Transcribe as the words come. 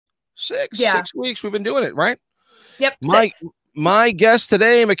Yeah. 6 weeks we've been doing it, right? Yep. My guest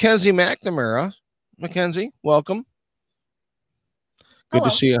today, Mackenzie McNamara. Mackenzie, welcome. Good to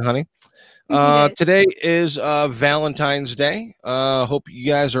see you, honey. Today is Valentine's Day. Hope you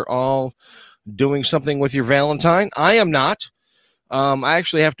guys are all doing something with your Valentine. I am not. I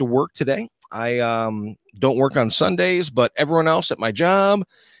actually have to work today. I don't work on Sundays, but everyone else at my job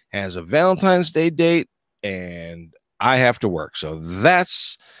has a Valentine's Day date, and I have to work. So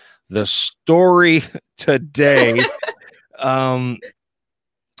that's the story today.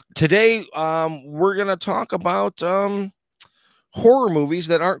 Today, we're going to talk about horror movies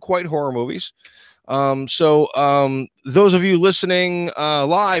that aren't quite horror movies. So those of you listening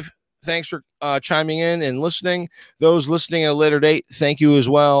live, thanks for chiming in and listening. Those listening at a later date, thank you as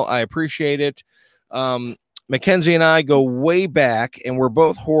well. I appreciate it. Mackenzie and I go way back, and we're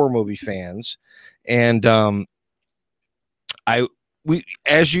both horror movie fans. And if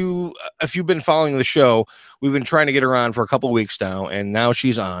you've been following the show, we've been trying to get her on for a couple of weeks now, and now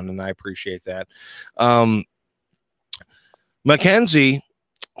she's on, and I appreciate that. Mackenzie,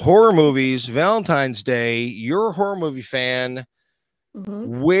 horror movies, Valentine's Day, you're a horror movie fan.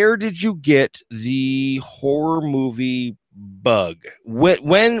 Mm-hmm. Where did you get the horror movie bug? What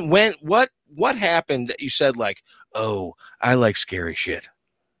happened that you said, like, oh, I like scary shit?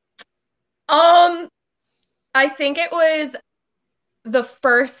 I think it was the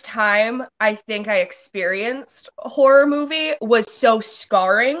first time I think I experienced a horror movie was so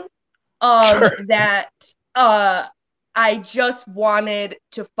scarring that I just wanted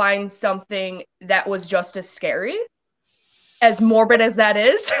to find something that was just as scary, as morbid as that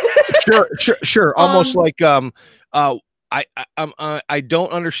is. Sure. Almost like I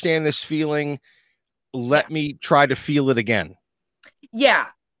don't understand this feeling. Let me try to feel it again. Yeah.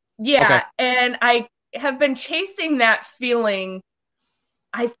 Okay. And I have been chasing that feeling.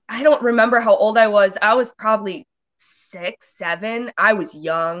 I don't remember how old I was. I was probably 6, 7. I was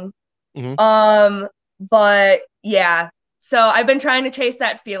young. Mm-hmm. But yeah, so I've been trying to chase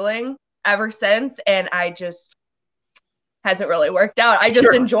that feeling ever since, and I just hasn't really worked out. I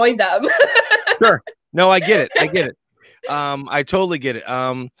just enjoyed them. Sure. No, I get it. I totally get it.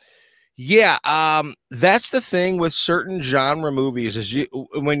 That's the thing with certain genre movies is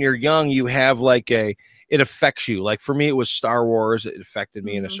when you're young, you have like it affects you. Like for me, it was Star Wars. It affected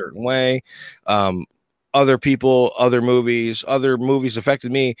me in a certain way. Other people, other movies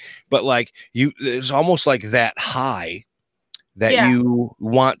affected me, but like there's almost like that high that you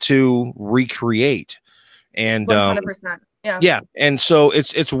want to recreate. And 100%. Yeah. And so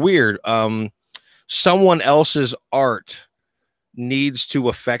it's weird. Someone else's art needs to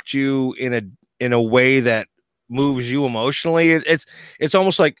affect you in a way that moves you emotionally. It's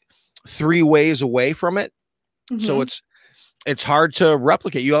almost like 3 ways away from it. Mm-hmm. So it's hard to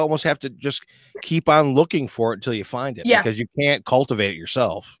replicate. You almost have to just keep on looking for it until you find it, because you can't cultivate it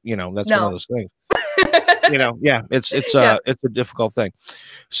yourself. That's one of those things. It's a difficult thing.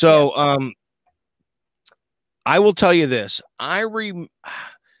 So I will tell you this.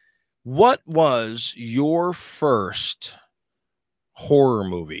 What was your first horror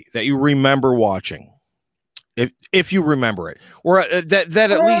movie that you remember watching? If you remember it, or that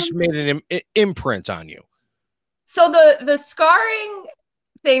at least made an imprint on you. So the scarring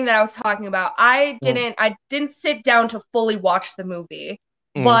thing that I was talking about, I didn't sit down to fully watch the movie,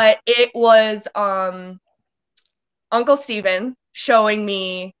 but it was Uncle Steven showing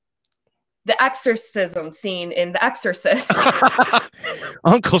me the exorcism scene in The Exorcist.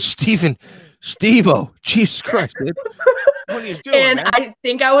 Uncle Steven, Steve-O, Jesus Christ, dude. What are you doing, and man? I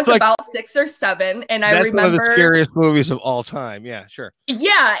think I was about 6 or 7, and I remember one of the scariest movies of all time. Yeah, sure.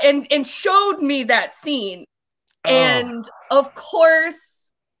 Yeah, and showed me that scene. And of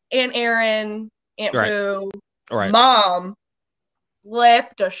course, Aunt Erin, Aunt Boo, Mom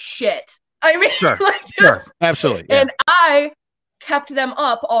flipped a shit. I mean, sure, absolutely. Yeah. And I kept them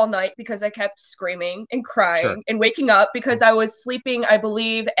up all night because I kept screaming and crying and waking up because I was sleeping, I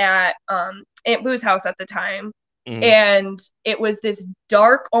believe, at Aunt Boo's house at the time. Mm-hmm. And it was this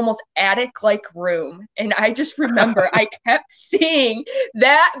dark, almost attic-like room. And I just remember I kept seeing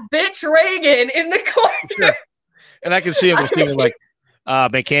that bitch Reagan in the corner. Sure. And I can see him screaming like,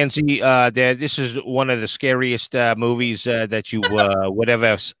 Mackenzie, this is one of the scariest movies that you would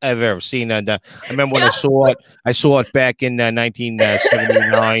ever seen. And I remember when I saw it back in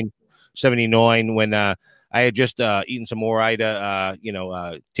 1979 when I had just eaten some more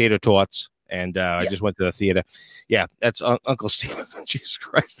tater tots. and I Yeah. just went to the theater. Yeah, that's Uncle Steven. Jesus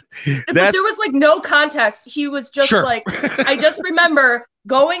Christ. But That's there was like no context. He was just sure. like, I just remember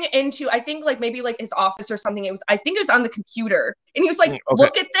going into, I think like maybe like his office or something. I think it was on the computer. And he was like, Okay.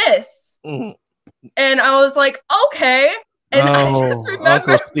 look at this. Mhm. And I was like, okay. And I just Oh,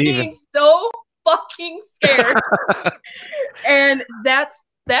 remember Uncle Steven. being so fucking scared. And that's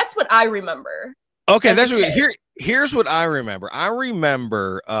what I remember. Okay, As a that's what, kid. here's what I remember. I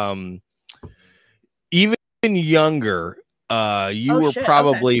remember even younger, you Oh were shit. Okay.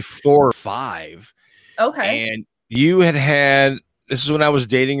 probably 4 or 5, Okay. and you had this is when I was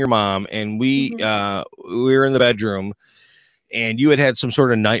dating your mom, and Mm-hmm. we were in the bedroom, and you had some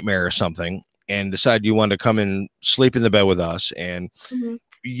sort of nightmare or something, and decided you wanted to come and sleep in the bed with us, and Mm-hmm.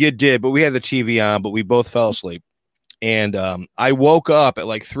 you did, but we had the TV on, but we both fell asleep. And I woke up at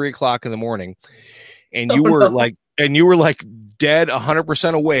like 3 o'clock in the morning, and Oh no. you were like dead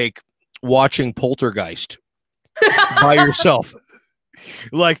 100% awake watching Poltergeist by yourself.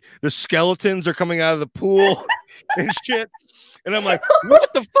 Like the skeletons are coming out of the pool and shit. And I'm like,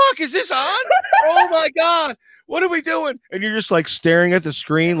 what the fuck is this on? Oh my God. What are we doing? And you're just like staring at the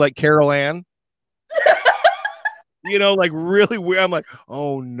screen like Carol Ann, like really weird. I'm like,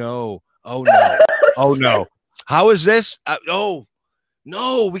 oh no. Oh no. Oh no. How is this? Oh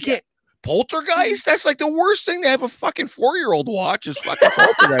no, we Yeah. can't. Poltergeist? That's like the worst thing to have a fucking 4-year-old watch is fucking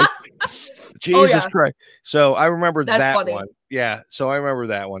Poltergeist. Oh Jesus yeah. Christ. So I remember That's that funny. one. Yeah. So I remember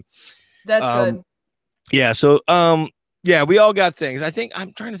that one. That's Um, good. yeah. So, yeah, we all got things. I think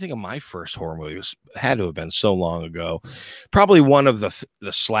I'm trying to think of my first horror movie. It had to have been so long ago. Probably one of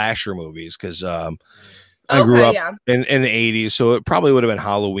the slasher movies because I grew Okay, up yeah. in the 80s, so it probably would have been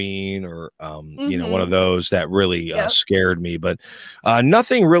Halloween or one of Mm-hmm. those that really Yep. scared me, but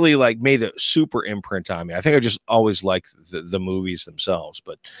nothing really like made a super imprint on me. I think I just always liked the movies themselves,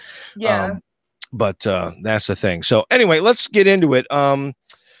 but Yeah. um that's the thing. So anyway, let's get into it.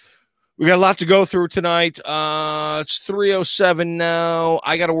 We got a lot to go through tonight. It's 3:07 now.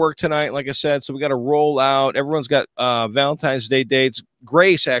 I got to work tonight, like I said, so we got to roll out. Everyone's got Valentine's Day dates.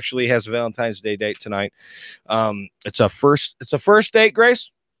 Grace actually has a Valentine's Day date tonight. It's a first date, Grace.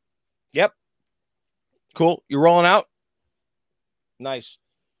 Yep. Cool. You rolling out? Nice.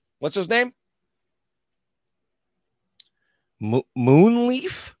 What's his name?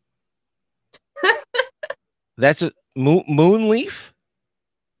 Moonleaf? That's a Moonleaf?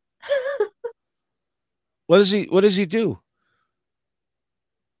 What does he do?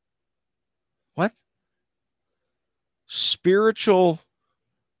 What? Spiritual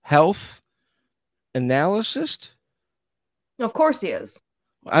health analyst? Of course he is.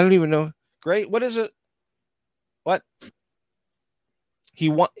 I don't even know. Great. What is it? What? He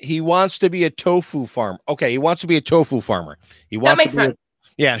wants to be a tofu farmer. Okay, he wants to be a tofu farmer. He That wants to makes be sense.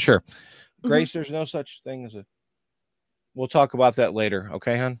 yeah, sure. Mm-hmm. Grace, there's no such thing as a we'll talk about that later,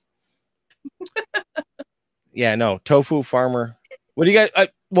 okay, hon? Yeah, no, tofu farmer. What do you guys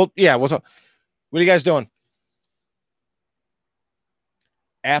well, yeah, we'll talk. What are you guys doing?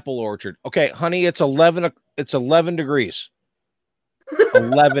 Apple orchard. Okay, honey, it's 11 degrees.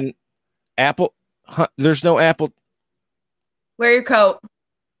 11 apple there's no apple. Wear your coat.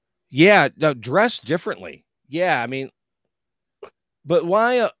 Yeah, no, dress differently. Yeah, I mean, but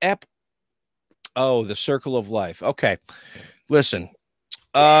why a app? Oh, the circle of life. Okay, listen,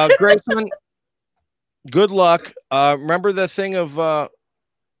 Grayson, good luck. Remember the thing of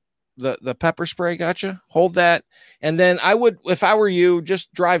the pepper spray? Gotcha. Hold that, and then I would, if I were you,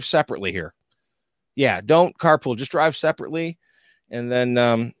 just drive separately here. Yeah, don't carpool. Just drive separately, and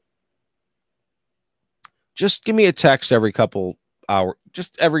then just give me a text every couple hour.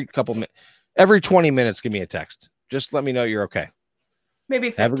 Just every 20 minutes. Give me a text. Just let me know you're okay.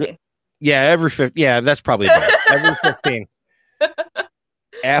 Maybe Have a good. 15. Yeah, every 50. Yeah, that's probably better. Every 15.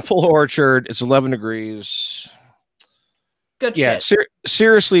 Apple orchard. It's 11 degrees. Good Yeah, shit.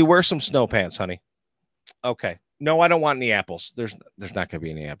 seriously, wear some snow pants, honey. Okay. No, I don't want any apples. There's not going to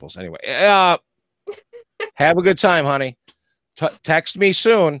be any apples anyway. Have a good time, honey. Text me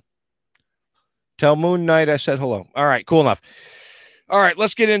soon. Tell Moon Knight I said hello. All right, cool enough. All right,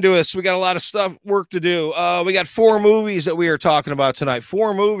 let's get into this. We got a lot of work to do. We got 4 movies that we are talking about tonight.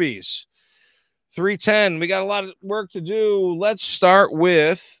 4 movies. 310. We got a lot of work to do. Let's start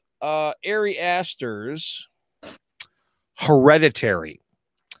with Ari Aster's Hereditary.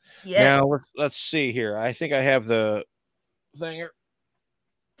 Yes. Now let's see here. I think I have the thing here.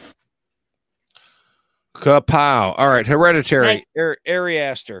 Kapow. All right, Hereditary. Nice. Ari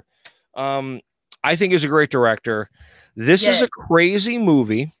Aster. I think is a great director. This is a crazy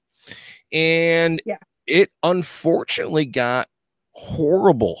movie, and yeah, it unfortunately got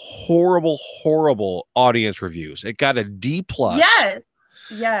horrible, horrible, horrible audience reviews. It got a D plus Yes.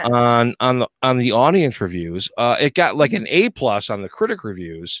 Yes. on the audience reviews. It got like an A plus on the critic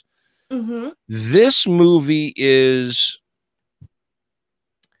reviews. Mm-hmm. This movie is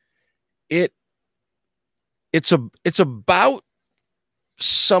it's about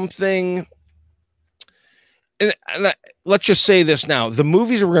something. And let's just say this now: the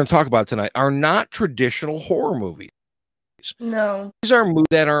movies that we're going to talk about tonight are not traditional horror movies. No. These are movies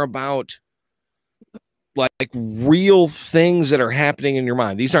that are about like real things that are happening in your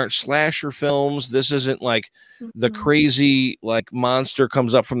mind. These aren't slasher films. This isn't like the crazy like monster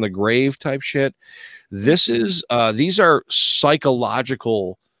comes up from the grave type shit. This is these are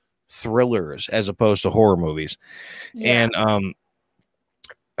psychological thrillers as opposed to horror movies. Yeah. And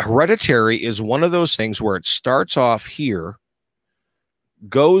Hereditary is one of those things where it starts off here,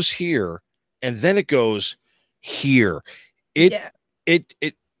 goes here, and then it goes here. It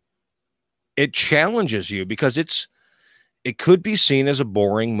challenges you because it could be seen as a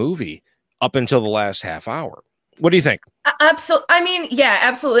boring movie up until the last half hour. What do you think? Absolutely. I mean, yeah,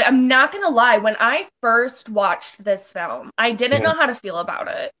 absolutely. I'm not gonna lie. When I first watched this film, I didn't know how to feel about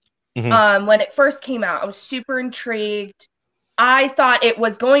it. When it first came out, I was super intrigued. I thought it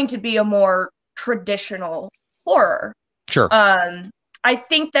was going to be a more traditional horror. Sure. I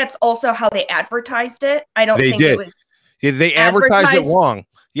think that's also how they advertised it. I don't think it was. Yeah, they advertised it wrong.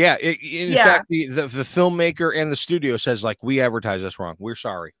 Yeah. In fact, the filmmaker and the studio says, like, we advertised this wrong. We're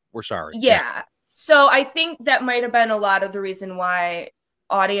sorry. We're sorry. Yeah. So I think that might have been a lot of the reason why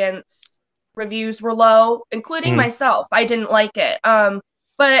audience reviews were low, including myself. I didn't like it.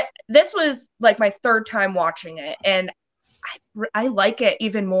 But this was like my third time watching it, and I like it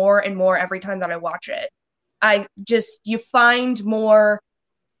even more and more every time that I watch it. You find more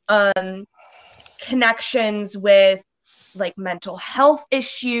connections with like mental health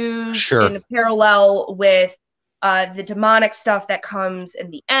issues in parallel with the demonic stuff that comes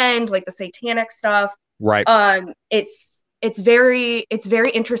in the end, like the satanic stuff. Right. It's very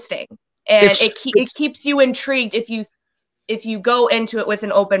interesting, and it keeps you intrigued if you go into it with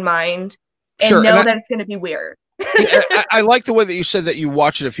an open mind and know that it's going to be weird. I like the way that you said that you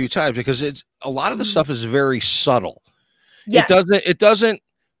watch it a few times because it's a lot of the stuff is very subtle. Yes. It doesn't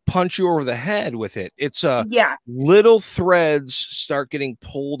punch you over the head with it. It's little threads start getting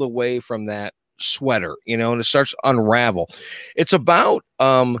pulled away from that sweater, and it starts to unravel. It's about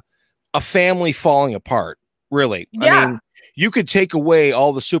a family falling apart, really. Yeah. I mean, you could take away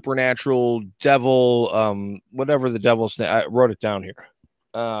all the supernatural devil, whatever the devil's name. I wrote it down here.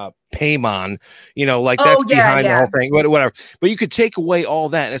 Paimon, like that's behind the whole thing, whatever. But you could take away all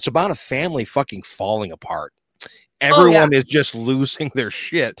that. And it's about a family fucking falling apart. Everyone is just losing their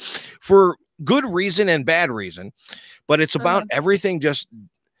shit for good reason and bad reason. But it's about everything just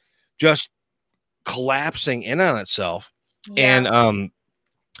collapsing in on itself. Yeah. And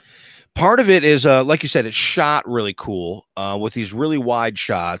part of it is, like you said, it's shot really cool with these really wide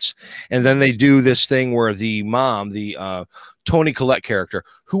shots. And then they do this thing where the mom, the Toni Collette character,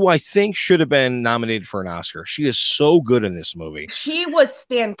 who I think should have been nominated for an Oscar. She is so good in this movie. She was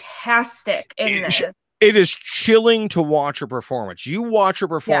fantastic in this. It is chilling to watch her performance. You watch her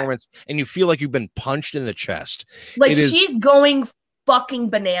performance and you feel like you've been punched in the chest. Like she's going fucking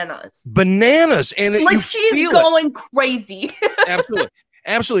bananas. And like she's going crazy.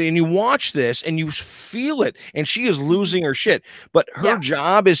 Absolutely. And you watch this and you feel it, and she is losing her shit. But her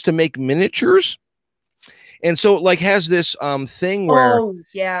job is to make miniatures. And so it like has this thing where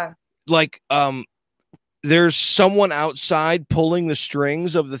there's someone outside pulling the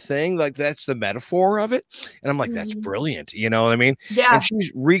strings of the thing, like that's the metaphor of it. And I'm like, that's brilliant. You know what I mean? Yeah. And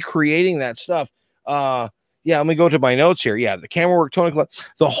she's recreating that stuff. Let me go to my notes here. Yeah, the camera work, Toni Collette,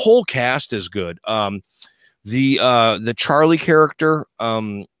 the whole cast is good. The Charlie character,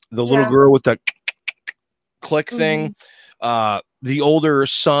 the little girl with the click thing, the older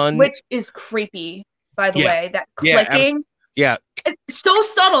son, which is creepy, by the way, that clicking. It's so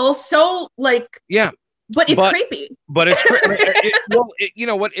subtle, so like but it's creepy. But it's you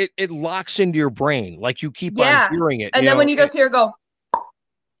know what? It locks into your brain, like you keep on hearing it, and then when you just hear it go.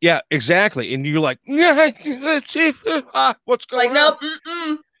 Yeah, exactly, and you're like, let's see what's going on. Nope.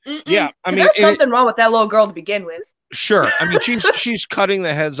 Yeah, I mean, there's something wrong with that little girl to begin with. Sure, I mean, she's cutting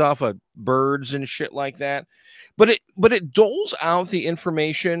the heads off of birds and shit like that, but it doles out the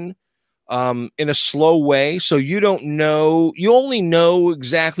information in a slow way, so you don't know. You only know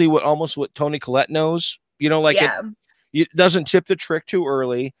exactly what Toni Collette knows. It doesn't tip the trick too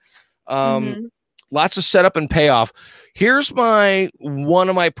early. Lots of setup and payoff. Here's one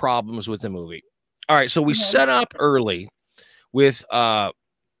of my problems with the movie. All right, so we set up early with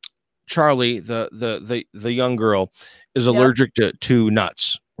Charlie, the young girl, is allergic to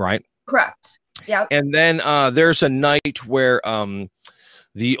nuts, right? Correct. Yeah. And then there's a night where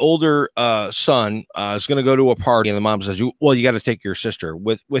the older son is going to go to a party, and the mom says, well, you got to take your sister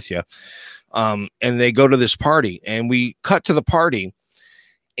with you. And they go to this party, and we cut to the party,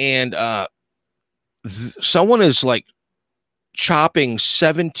 and someone is like chopping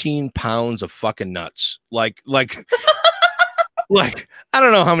 17 pounds of fucking nuts. Like I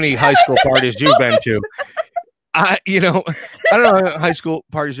don't know how many high school parties you've been to. I don't know how high school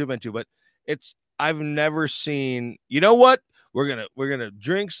parties you've been to, but I've never seen, you know what? We're gonna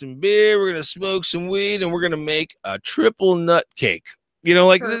drink some beer, we're gonna smoke some weed, and we're gonna make a triple nut cake.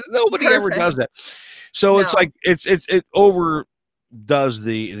 Like nobody ever does that. So it's like it overdoes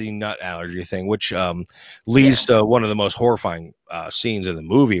the nut allergy thing, which leads to one of the most horrifying scenes in the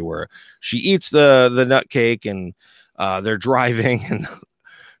movie where she eats the nut cake and they're driving, and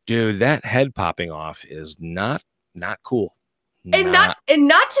dude, that head popping off is not cool. And not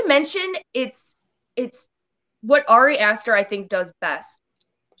to mention it's what Ari Aster I think does best.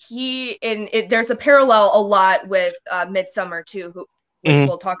 There's a parallel a lot with Midsummer too, which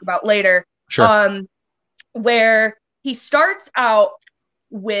we'll talk about later. Sure. Where he starts out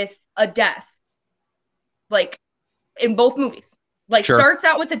with a death, like in both movies. Like starts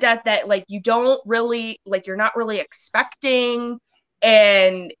out with a death that like you don't really like, you're not really expecting,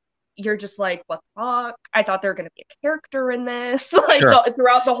 and you're just like, what the fuck? I thought they were going to be a character in this, like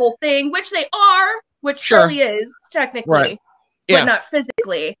throughout the whole thing, which they are, which Charlie is technically, but not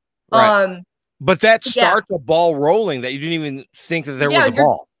physically. Right. But that starts a ball rolling that you didn't even think that there was a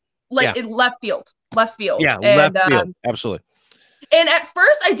ball. Like in left field. Yeah, and, left field. Absolutely. And at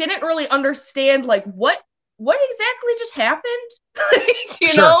first, I didn't really understand like what exactly just happened,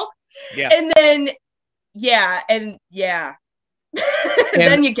 you know? Yeah. And then, and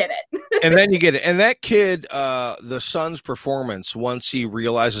then you get it. And then you get it. And that kid, the son's performance, once he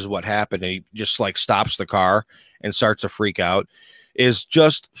realizes what happened and he just like stops the car and starts to freak out, is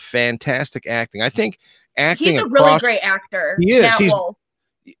just fantastic acting. I think acting. He's a really great actor. He is.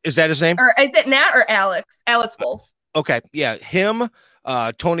 Is that his name? Or is it Nat or Alex? Alex Wolf. Okay. Yeah. Him,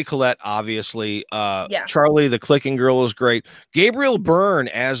 Toni Collette, obviously. Charlie, the clicking girl, is great. Gabriel Byrne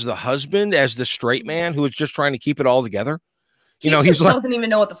as the husband, as the straight man who is just trying to keep it all together. He doesn't even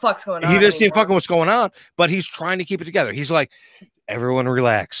know what the fuck's going on. He doesn't even fucking what's going on, but he's trying to keep it together. He's like, everyone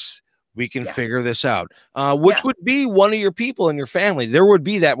relax. We can figure this out. Which would be one of your people in your family. There would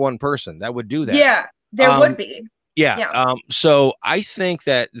be that one person that would do that. Yeah, there would be. Yeah. So I think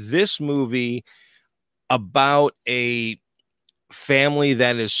that this movie about a family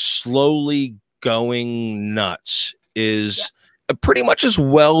that is slowly going nuts is pretty much as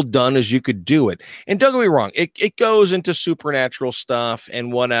well done as you could do it. And don't get me wrong, it goes into supernatural stuff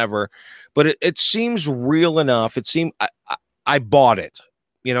and whatever, but it seems real enough. It seemed I bought it.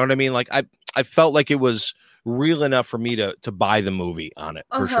 You know what I mean? Like I felt like it was real enough for me to buy the movie on it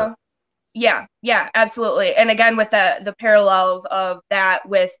for sure. Yeah, absolutely. And again, with the parallels of that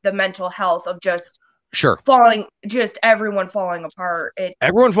with the mental health of just everyone falling apart.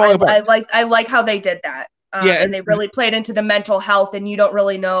 Everyone falling apart. I like how they did that. And they really played into the mental health, and you don't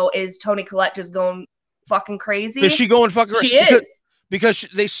really know, is Toni Collette just going fucking crazy? Is she going fucking crazy? She is. Because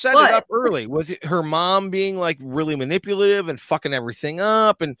they set it up early with her mom being like really manipulative and fucking everything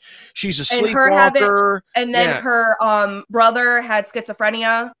up, and she's a sleepwalker. And then her brother had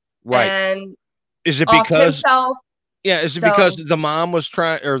schizophrenia. Right. And is it because himself. Yeah, is it because the mom was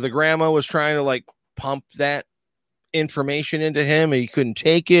trying, or the grandma was trying to like pump that information into him and he couldn't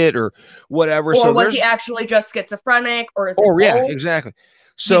take it or whatever? Or was he actually just schizophrenic, or is it yeah, exactly.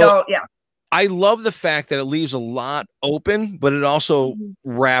 So I love the fact that it leaves a lot open, but it also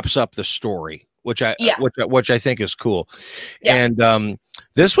wraps up the story, which I think is cool. And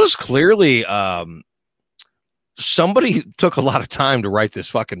this was clearly somebody took a lot of time to write this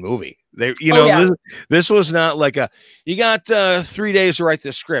fucking movie. They, this was not like you got 3 days to write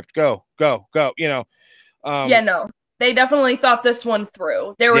this script. Go. No, they definitely thought this one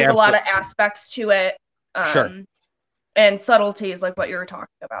through. There was a lot of aspects to it. And subtleties like what you were talking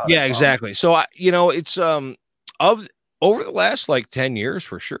about. Yeah, exactly. So it's over the last like 10 years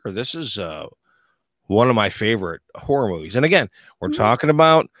for sure. This is one of my favorite horror movies. And again, we're talking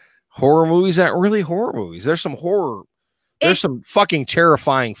about horror movies that aren't really horror movies. There's some horror. There's some fucking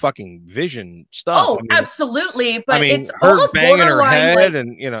terrifying fucking vision stuff. Oh, absolutely. But it's her almost banging her head, like,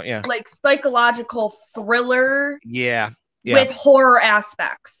 and like psychological thriller. Yeah. With horror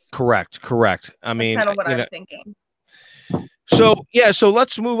aspects. Correct. I mean, that's kind of what I'm thinking. So yeah, so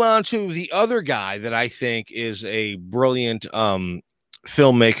let's move on to the other guy that I think is a brilliant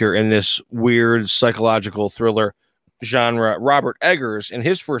filmmaker in this weird psychological thriller genre, Robert Eggers, and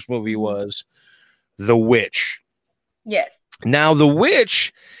his first movie Mhm. was The Witch. Yes. Now, The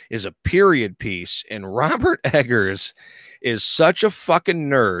Witch is a period piece, and Robert Eggers is such a fucking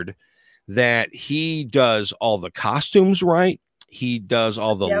nerd that he does all the costumes right. He does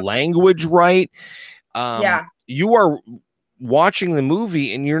all the Yep. language right. Yeah. You are watching the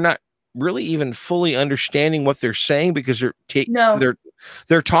movie and you're not really even fully understanding what they're saying because No.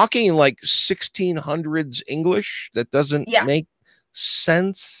 they're talking in like 1600s English that doesn't Yeah. make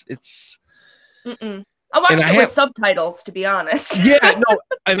sense. It's Mm-mm. I and watched I it with have subtitles, to be honest. yeah no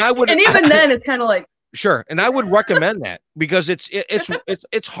and I would And even then, it's kind of like, sure, and I would recommend that because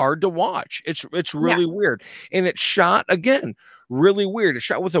it's hard to watch. It's yeah. really weird, and it's shot again really weird. It's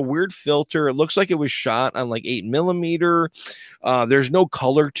shot with a weird filter. It looks like it was shot on like 8 millimeter. There's no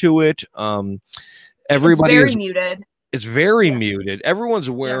color to it. It's Everybody very is muted. it's very Yeah. muted. Everyone's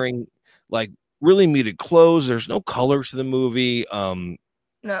Yeah. wearing like really muted clothes. There's no colors to the movie.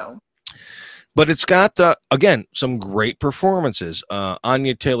 No. But it's got again some great performances.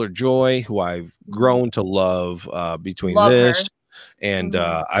 Anya Taylor-Joy, who I've Mhm. grown to love between Love her. this and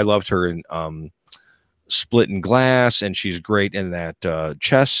Hmm. I loved her in Split and Glass, and she's great in that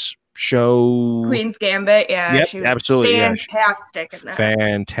chess show. Queen's Gambit. Yeah, Yep, she was absolutely. Yeah, fantastic in that.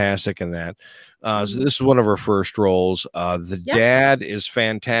 fantastic in that. So Mhm. this is one of her first roles. The Yeah. dad is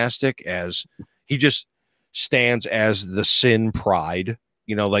fantastic as he just stands as the sin pride.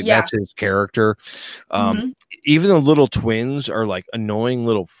 You know, like Yeah. that's his character. Um, Hmm. Even the little twins are like annoying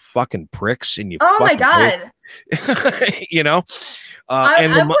little fucking pricks, and you Oh my fucking God. you know.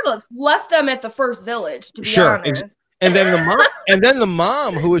 And I the would have left them at the first village, to be sure, honest. and then the mom, and then the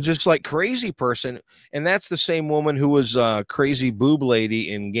mom who was just like crazy person, and that's the same woman who was crazy boob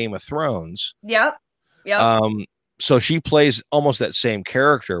lady in Game of Thrones. Yep. Yep. Um, so she plays almost that same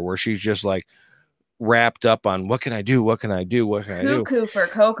character where she's just like wrapped up on what can I do, what can I do, what can I do. Cuckoo for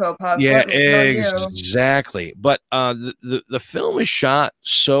Cocoa Puffs, Yeah, let me tell you. exactly. But the film is shot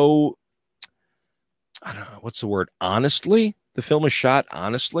so I don't know what's the word. Honestly, the film is shot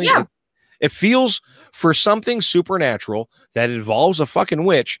honestly. Yeah. It feels for something supernatural that involves a fucking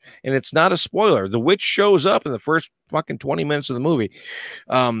witch, and it's not a spoiler. The witch shows up in the first fucking 20 minutes of the movie.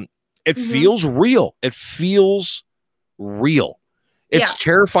 It Hmm. feels real. It feels real. It's Yeah.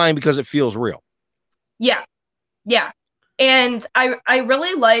 terrifying because it feels real. Yeah. Yeah. And I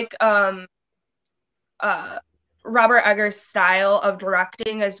really like uh Robert Eggers' style of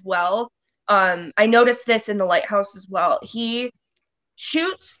directing as well. I noticed this in The Lighthouse as well. He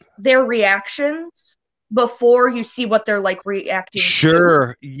shoots their reactions before you see what they're like reacting to.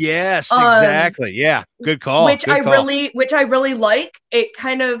 Sure. Yes, Um, exactly. Yeah. Good call. Good call. which I really like. It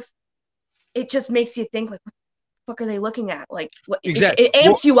kind of it just makes you think like what the fuck are they looking at? Like what Exactly. it Well,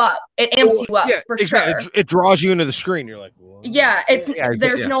 amps you up. It amps you up yeah, for exactly. sure. It draws you into the screen. You're like, what? Yeah, it's Yeah,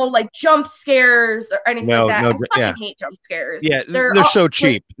 there's yeah. no like jump scares or anything like No, that. no, I yeah. fucking hate jump scares. Yeah, They're they're all so like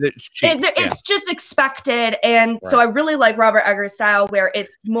cheap. It's cheap. Yeah. it's just expected, and so Right. I really like Robert Eggers' style where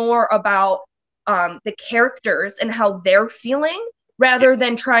it's more about the characters and how they're feeling rather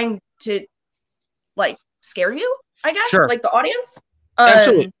than trying to like scare you, I guess, Sure. like the audience.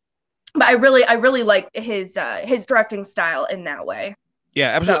 Absolutely. But I really like his directing style in that way.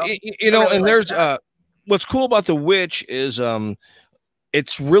 Yeah, So absolutely. I really And like there's that. what's cool about The Witch is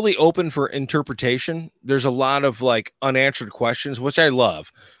it's really open for interpretation. There's a lot of like unanswered questions, which I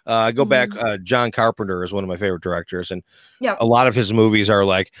love. I go back, Mm-hmm. John Carpenter is one of my favorite directors, and Yeah, a lot of his movies are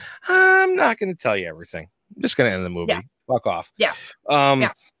like, I'm not going to tell you everything. I'm just going to end the yeah, movie. Fuck off. yeah, Um,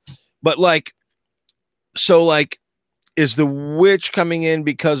 yeah. but like, so like, is the witch coming in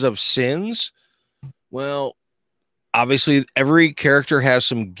because of sins? Well, obviously, every character has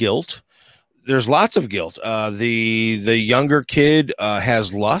some guilt. There's lots of guilt. The younger kid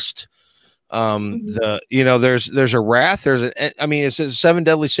has lust. Mm-hmm. There's a wrath. I mean, it says seven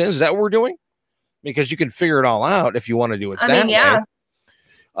deadly sins. Is that what we're doing? Because you can figure it all out if you want to do it I that mean, way. yeah,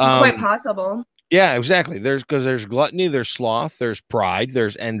 quite possible. Yeah, exactly. There's gluttony, there's sloth, there's pride,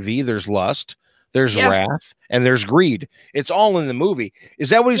 there's envy, there's lust, there's Yeah, wrath, and there's greed. It's all in the movie. Is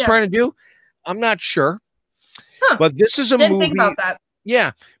that what he's yeah. trying to do? I'm not sure. Huh. But this is a Didn't think movie. about that.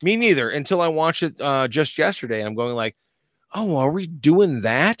 Yeah, me neither. Until I watched it just yesterday, and I'm going like, oh, are we doing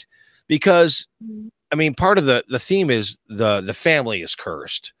that? Because Mhm. I mean, part of the theme is the family is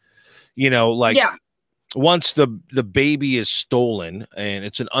cursed. Like Yeah, once the baby is stolen, and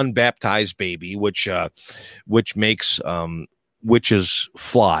it's an unbaptized baby, which makes witches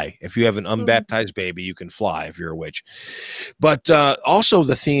fly. If you have an Mhm. unbaptized baby, you can fly if you're a witch. But also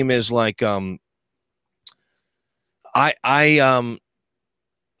the theme is like I I um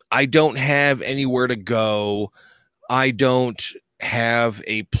I don't have anywhere to go. I don't have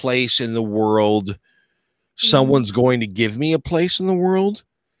a place in the world. Mhm. Someone's going to give me a place in the world.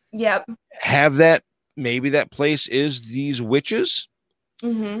 Yep. Have that, maybe that place is these witches,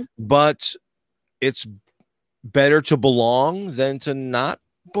 Mhm. but it's better to belong than to not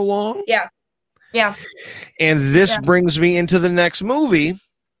belong. Yeah. Yeah. And this Yeah. brings me into the next movie,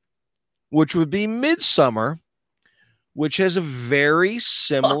 which would be Midsummer, which has a very Fuck.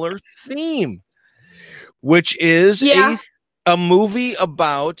 similar theme, which is Yeah. a movie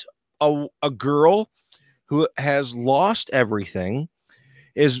about a girl who has lost everything,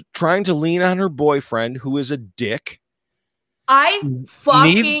 is trying to lean on her boyfriend, who is a dick, I needs.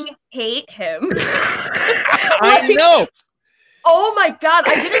 fucking hate him. I Like, know. oh my God,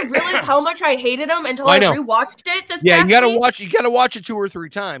 I didn't realize how much I hated him until I I know. rewatched it this Yeah, past week. you gotta watch it 2 or 3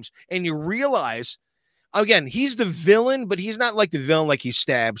 times, and you realize, again, he's the villain, but he's not like the villain, like he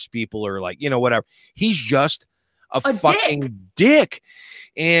stabs people or like, whatever. He's just a A dick. fucking dick.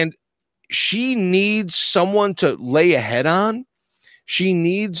 And she needs someone to lay a head on. She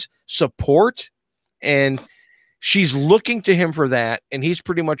needs support. And she's looking to him for that. And he's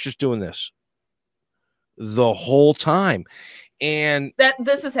pretty much just doing this the whole time. And That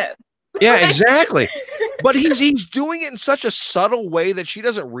this is him. yeah, exactly. But he's doing it in such a subtle way that she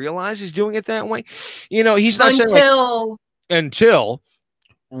doesn't realize he's doing it that way. He's not saying like Until until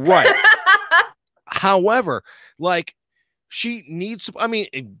right. However, like she needs, I mean,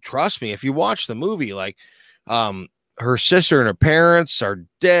 trust me, if you watch the movie, like her sister and her parents are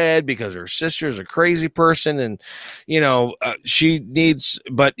dead because her sister's a crazy person, and she needs,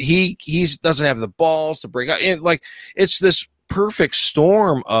 but he doesn't have the balls to break out. And like it's this perfect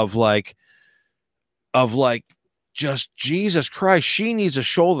storm of just Jesus Christ. She needs a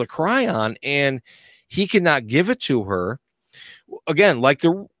shoulder to cry on, and he cannot give it to her. Again, like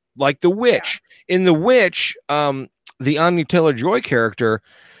the yeah. witch. In the witch, the Anya Taylor-Joy character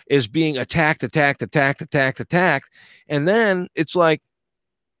is being attacked, and then it's like,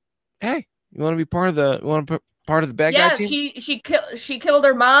 hey, you want to be part of the bad guy Yeah, team? she killed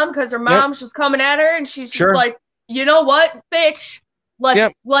her mom because her Yep, mom's just coming at her, and she's just sure. like, you know what, bitch,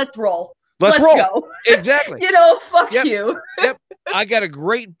 Yep, let's roll, let's let's roll. go. Exactly. Fuck Yep, you. yep. I got a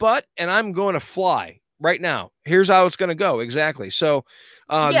great butt, and I'm going to fly right now. Here's how it's going to go. Exactly. So,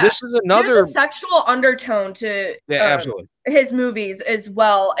 Yeah, this is there's a another. sexual undertone to Yeah, absolutely. his movies as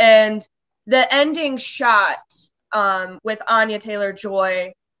well, and the ending shot with Anya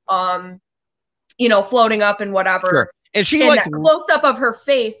Taylor-Joy, floating up and Sure. whatever, And she and like, that close up of her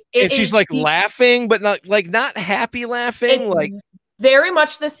face, and she's like laughing, but not happy laughing. it's Like, very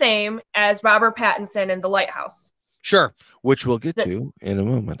much the same as Robert Pattinson in The Lighthouse. sure, which we'll get The, to in a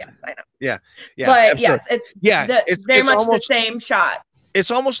moment. yes, I know. Yeah, yeah, But absolutely. yes, it's Yeah, very it's much the almost, same shots. it's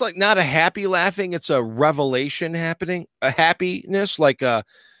almost like not a happy laughing. It's a revelation happening, a happiness, like, oh,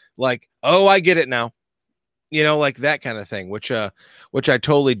 I get it now, like that kind of thing, which I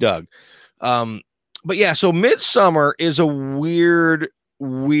totally dug. But yeah, so Midsummer is a weird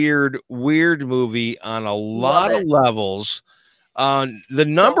movie on a Love lot of it. levels. The So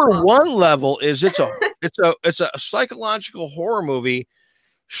number fun. one level is it's a psychological horror movie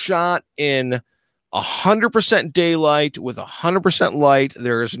shot in 100% daylight with 100% light.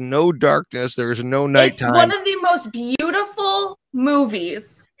 There is no darkness. There is no It's one nighttime. of the most beautiful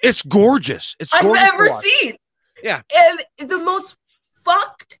movies It's gorgeous. It's I've gorgeous to ever watch. seen. Yeah. And the most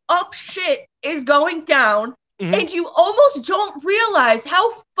fucked up shit is going down, and you almost don't realize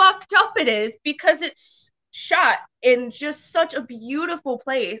how fucked up it is because it's shot in just such a beautiful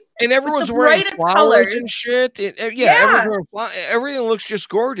place And with the everyone's wearing brightest flowers and colors. shit. Yeah, Yeah. everything looks just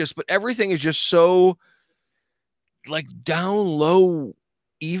gorgeous, but everything is just so like down low,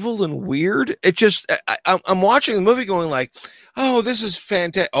 evil and weird. It just, I'm watching the movie going like, oh, this is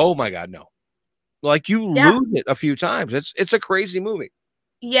fantastic. Oh my God, no. Like you Yeah. lose it a few times. It's a crazy movie.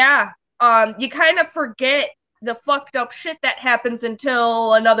 Yeah. You kind of forget the fucked up shit that happens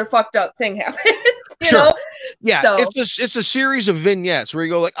until another fucked up thing happens. Sure. Know? Yeah, So, it's a series of vignettes where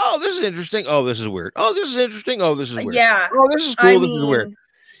you go like, oh, this is interesting. Oh, this is weird. Oh, this is interesting. Oh, this is weird. yeah. Oh, this is I cool. This is weird. mean,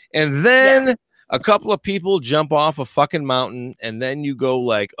 And then a couple of people jump off a fucking mountain, and then you go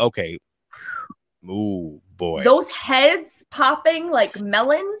like, okay, ooh boy, those heads popping like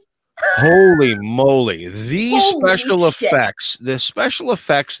melons. holy moly! These Holy shit. the special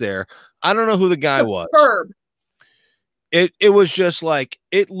effects there. I don't know who the guy was. Superb. It was just like,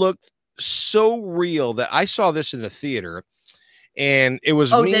 it looked so real that I saw this in the theater, and it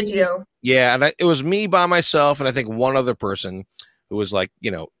was Oh, me. did you? Yeah, and it was me by myself, and I think one other person who was like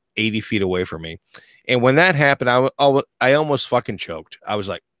 80 feet away from me. And when that happened, I almost fucking choked. I was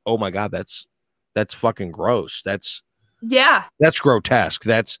like, oh my god, that's fucking gross. Yeah. That's grotesque.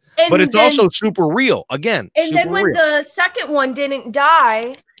 But And it's then also super real. Again, and super then when real. the second one didn't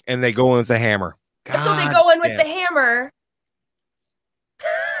die, And they go in with the hammer. so they God go in with damn. the hammer,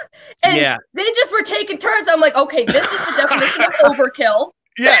 and Yeah. they just were taking turns. I'm like, okay, this is the definition of overkill.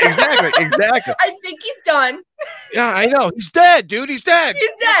 Yeah, exactly. Exactly. I think he's done. Yeah, I know. He's dead, dude. He's dead. He's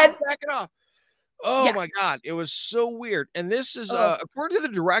dead. Back it off. Oh Yeah. my god, it was so weird. And this is Oh, according to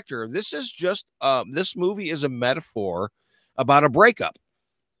the director, this is just this movie is a metaphor about a breakup.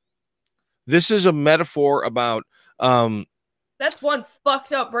 This is a metaphor about that's one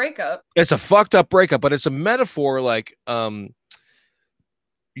fucked up breakup. it's a fucked up breakup, but it's a metaphor like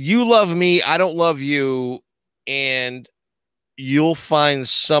you love me, I don't love you, and you'll find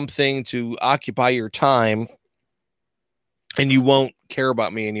something to occupy your time and you won't care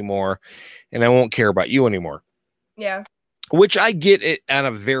about me anymore and I won't care about you anymore. Yeah. Which I get it at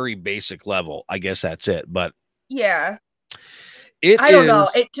a very basic level. I guess that's it. But yeah, I don't know.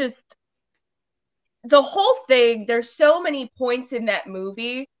 It just the whole thing. There's so many points in that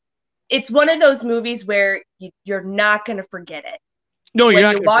movie. It's one of those movies where you're not going to forget it. No,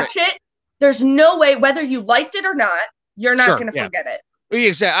 when you watch it, there's no way, whether you liked it or not, you're not going to forget it.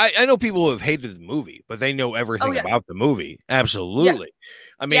 Exactly. I know people who have hated the movie, but they know everything about the movie. Absolutely.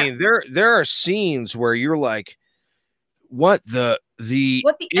 Yeah. I mean, there are scenes where you're like, what the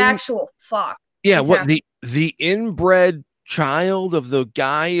actual fuck? Yeah, what the inbred child of the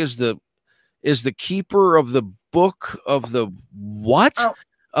guy is the keeper of the book of the what?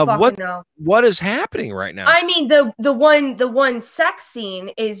 Of what is happening right now? I mean, the one sex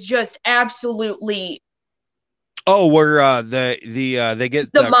scene is just absolutely. Oh, where they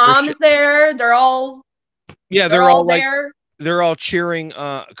get the moms there. They're all they're all like there. They're all cheering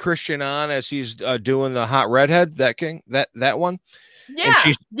Christian on as he's doing the hot redhead, that one. Yeah,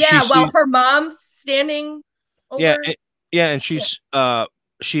 and while her mom's standing over. And she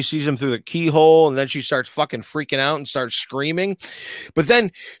sees him through the keyhole, and then she starts fucking freaking out and starts screaming. But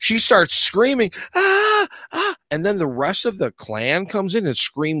then she starts screaming, and then the rest of the clan comes in and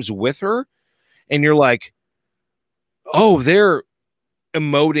screams with her. And you're like, oh, they're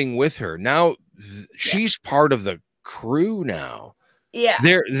emoting with her. Now she's part of the crew now. Yeah.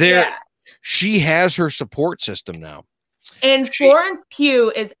 She has her support system now. And Florence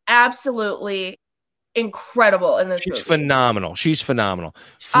Pugh is absolutely incredible in this movie. She's phenomenal.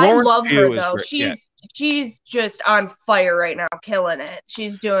 I love her though. She's just on fire right now, killing it.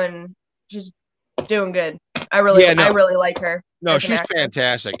 She's doing good. I really like her. No, she's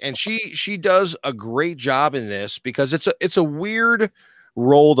fantastic. And she does a great job in this because it's a weird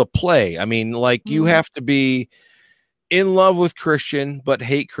role to play. I mean, like you have to be in love with Christian but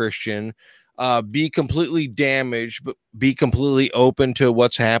hate Christian, be completely damaged but be completely open to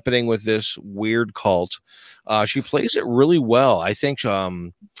what's happening with this weird cult. She plays it really well. I think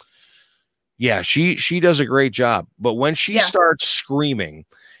she does a great job. But when she starts screaming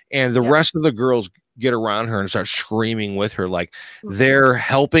and the rest of the girls get around her and start screaming with her, like they're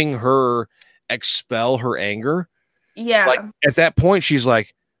helping her expel her anger. Yeah. Like at that point, she's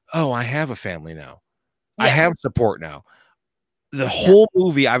like, oh, I have a family now. I have support now. The whole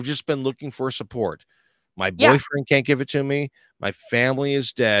movie, I've just been looking for support. My boyfriend can't give it to me. My family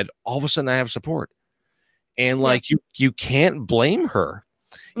is dead. All of a sudden, I have support. And like you can't blame her.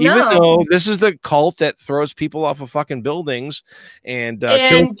 Even though this is the cult that throws people off of fucking buildings and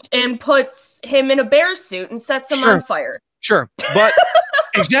puts him in a bear suit and sets him on fire. Sure. But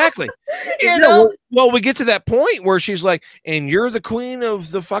exactly. You know? Well, we get to that point where she's like, and you're the queen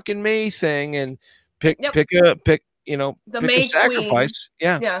of the fucking May thing, and pick a sacrifice.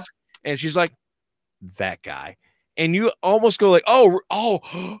 Queen. Yeah. And she's like, that guy. And you almost go like, oh,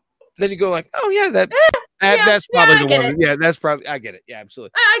 then you go like, oh yeah, that's probably the one. Yeah, that's probably, I get it. Yeah,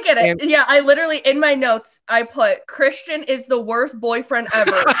 absolutely. I get it. And I literally, in my notes, I put Christian is the worst boyfriend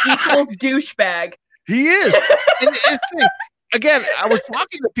ever equals douchebag. He is. And again, I was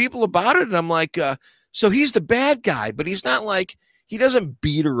talking to people about it and I'm like, so he's the bad guy, but he's not like, he doesn't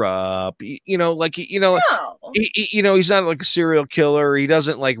beat her up, he's not like a serial killer. He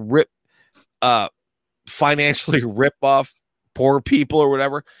doesn't like financially rip off poor people or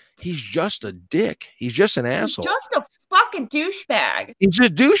whatever. He's just a dick. He's just an asshole. He's just a fucking douchebag. He's a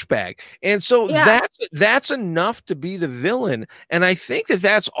douchebag. And so that's enough to be the villain. And I think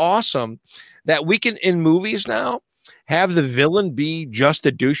that's awesome that we can, in movies now, have the villain be just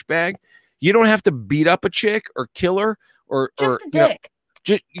a douchebag. You don't have to beat up a chick or kill her Just a you know, dick.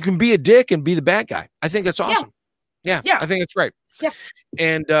 just you can be a dick and be the bad guy. I think that's Yeah. awesome. Yeah, Yeah. I think that's right. Yeah.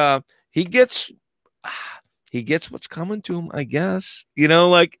 And he gets he gets what's coming to him, I guess. You know,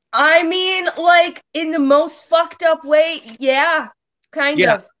 like I mean, like in the most fucked up way, yeah, kind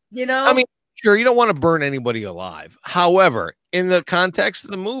yeah. of, you I know? mean, sure, you don't want to burn anybody alive. However, in the context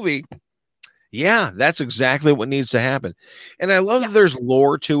of the movie, yeah, that's exactly what needs to happen. And I love Yeah. that there's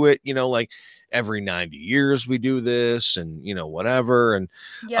lore to it, you know, like every 90 years we do this and you know, whatever. And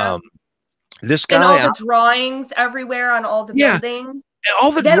Yeah. um this And all guy, the drawings everywhere on all the yeah, buildings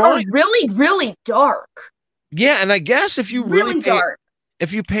all the that are drawing. really, really dark. Yeah, and I guess if you really Really pay dark.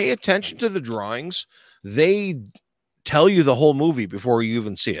 if you pay attention to the drawings, they tell you the whole movie before you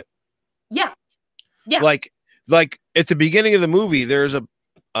even see it. Yeah. Yeah. Like at the beginning of the movie, there's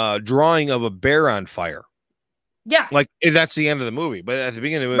a drawing of a bear on fire. Yeah. Like that's the end of the movie, but at the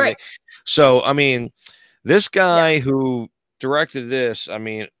beginning of the movie, Right. so I mean, this Yeah. guy who directed this, I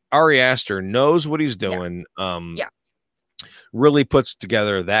mean, Ari Aster knows what he's Yeah. doing. Yeah. Really puts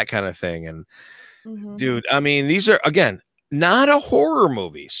together that kind of thing. And Mm-hmm. dude, I mean, these are again not a horror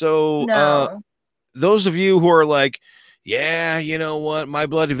movie. So No. those of you who are like, yeah, you know what, My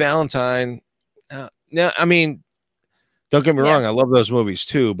Bloody Valentine. No, I mean, don't get me Yeah. wrong, I love those movies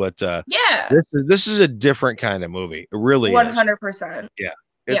too, but Yeah. this is a different kind of movie. It really is. 100%. Yeah.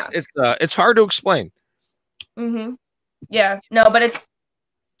 Yeah. It's hard to explain. Mm-hmm. Yeah. No, but it's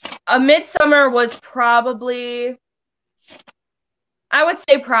a Midsummer was probably, I would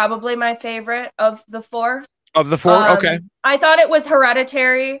say probably my favorite of the four. Of the four, okay. I thought it was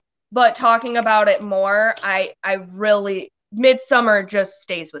Hereditary, but talking about it more, I really Midsummer just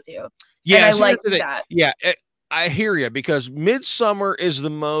stays with you. Yeah, and I so like that. Yeah, I hear you because Midsummer is the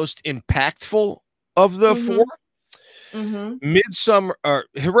most impactful of the Mm-hmm. four. Mm-hmm. Midsummer or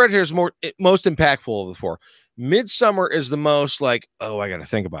Hereditary is most impactful of the four. Midsummer is the most like, oh, I got to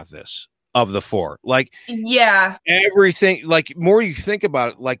think about this of the four. Like, yeah, everything, like more you think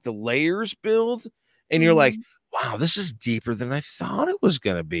about it, like the layers build, and you're like, mm-hmm. wow, this is deeper than I thought it was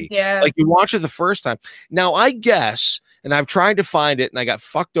going to be. Yeah. Like you watch it the first time. Now, I guess, and I've tried to find it and I got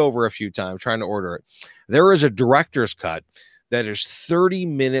fucked over a few times trying to order it. There is a director's cut that is 30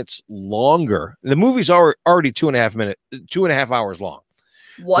 minutes longer. The movie's already 2.5 hours long.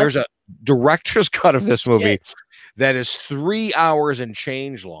 What? There's a director's cut of this movie that is 3 hours and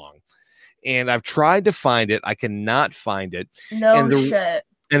change long. And I've tried to find it. I cannot find it. No shit.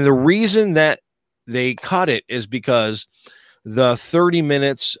 And the reason that they cut it is because the 30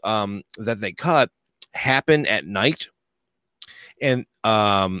 minutes that they cut happen at night. And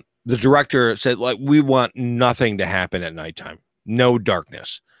the director said, like, we want nothing to happen at nighttime. No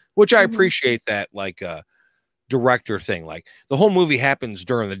darkness, which I appreciate that, like, director thing. Like, the whole movie happens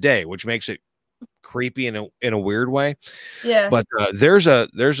during the day, which makes it creepy in a weird way. Yeah. But there's a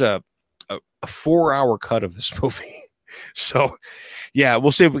 4-hour cut of this movie. So, yeah,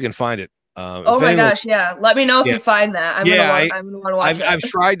 we'll see if we can find it. Oh my gosh, yeah. Let me know if you find that. I'm gonna want to watch it. I've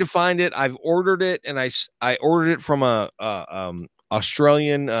tried to find it. I've ordered it, and I ordered it from a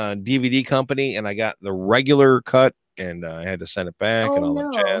Australian DVD company, and I got the regular cut, and I had to send it back and all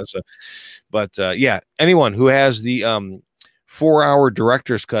that jazz. But yeah, anyone who has the 4-hour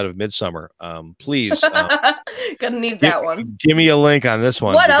director's cut of Midsummer, please, gonna need that one. Give me a link on this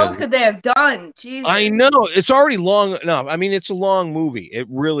one. What else could they have done? Jesus. I know it's already long enough. I mean, it's a long movie. It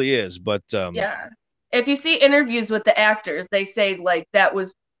really is. But yeah, if you see interviews with the actors, they say like that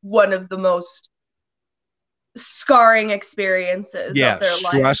was one of the most scarring experiences of their life.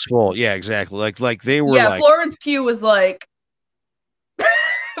 Stressful. Yeah, exactly. Like they were. Yeah, Florence Pugh was like.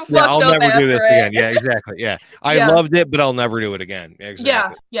 Yeah, I'll never do this again. Yeah, exactly. Yeah, I loved it, but I'll never do it again.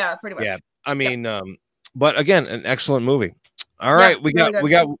 Exactly. Yeah, pretty much. Yeah, I mean, but again, an excellent movie. All right, we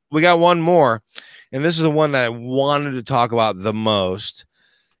got one more, and this is the one that I wanted to talk about the most,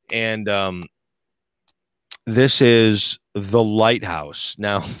 and this is The Lighthouse.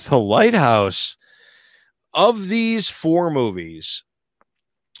 Now, The Lighthouse, of these four movies,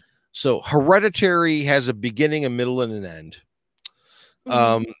 so Hereditary has a beginning, a middle, and an end.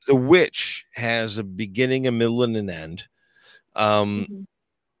 The Witch has a beginning, a middle, and an end.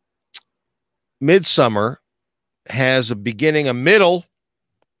 Midsummer has a beginning, a middle,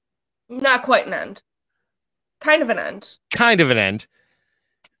 not quite an end, kind of an end.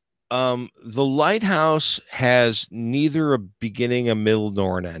 The Lighthouse has neither a beginning, a middle,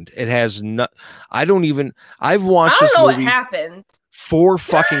 nor an end. It has not. I've watched this movie what happened 4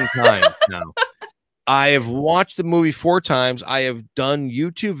 fucking times now. I have watched the movie 4 times. I have done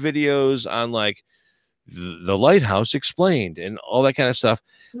YouTube videos on like the Lighthouse Explained and all that kind of stuff.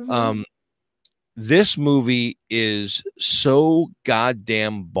 this movie is so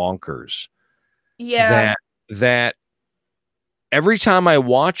goddamn bonkers Yeah. that that every time I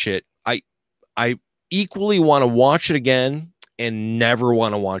watch it, I equally want to watch it again and never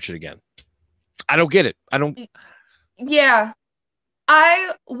want to watch it again. I don't get it. I don't. Yeah.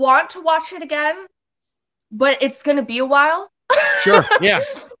 I want to watch it again, but it's gonna be a while. Sure. Yeah.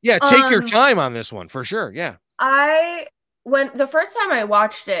 Yeah. Take your um, time on this one for sure. Yeah. I when the first time I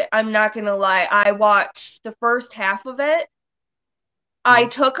watched it, I'm not gonna lie, I watched the first half of it. I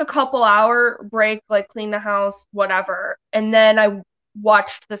Mhm. took a couple hour break, like clean the house, whatever, and then I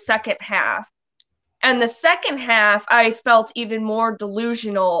watched the second half. And the second half, I felt even more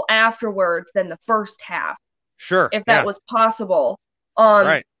delusional afterwards than the first half, Sure. if that Yeah. was possible. Um,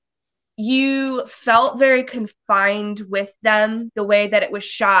 Right. you felt very confined with them, the way that it was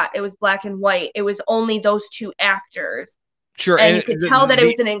shot. It was black and white. It was only those two actors. Sure. And And you could tell that it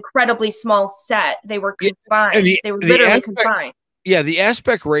was an incredibly small set. They were yeah, and confined. They were the literally aspect confined. yeah, the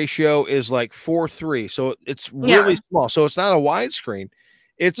aspect ratio is like 4:3, so it's really Yeah. small. So it's not a widescreen.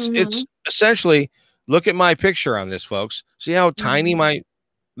 It's Hmm. essentially, look at my picture on this, folks. See how tiny Hmm. my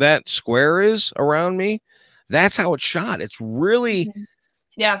that square is around me? That's how it's shot. It's really Hmm.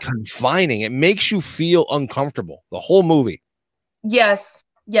 Yeah. confining. It makes you feel uncomfortable the whole movie. Yes.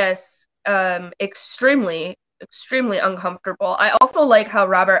 Yes. Extremely, extremely uncomfortable. I also like how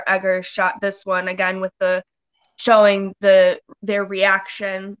Robert Eggers shot this one again with the showing their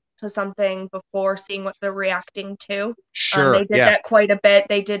reaction to something before seeing what they're reacting to. They Sure. did Yeah. that quite a bit.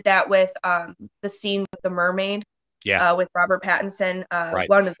 They did that with the scene with the mermaid, Yeah. with Robert Pattinson, Right.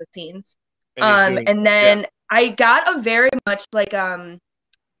 one of the scenes. And he's doing And yeah. then I got a very much like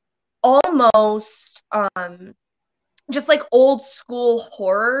almost just like old school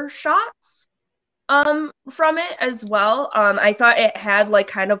horror shots from it as well. I thought it had like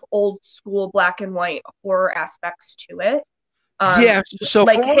kind of old school black and white horror aspects to it. Um Yeah. So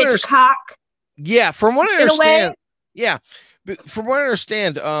like from what I understand, Hitchcock yeah, from what I in a way. understand, yeah, but from what I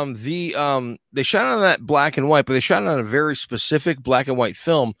understand, they shot on that black and white, but they shot it on a very specific black and white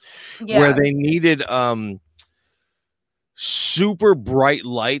film where Yeah. they needed super bright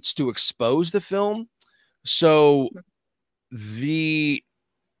lights to expose the film. So the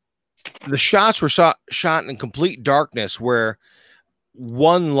the shots were shot in complete darkness where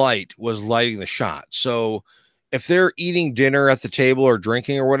one light was lighting the shot. So if they're eating dinner at the table or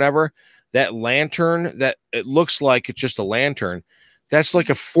drinking or whatever, that lantern that it looks like it's just a lantern, that's like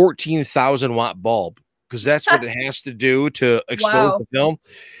a 14,000 watt bulb because that's what it has to do to expose Wow. the film.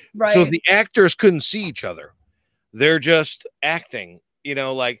 So Right. the actors couldn't see each other. They're just acting,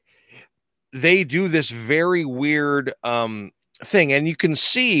 like they do this very weird thing, and you can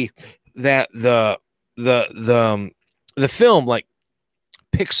see that the film like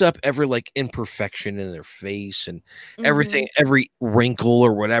picks up every like imperfection in their face and Hmm. everything, every wrinkle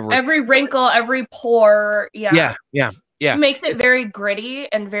or whatever. Every wrinkle, every pore, yeah. Yeah, yeah, yeah, Makes it very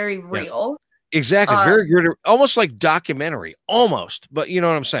gritty and very yeah, real. exactly. Very Um good, almost like documentary, almost. But you know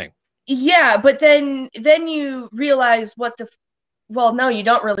what I'm saying? yeah, but then you realize well, no, you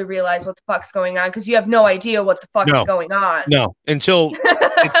don't really realize what the fuck's going on because you have no idea what the fuck is No, going on. no, until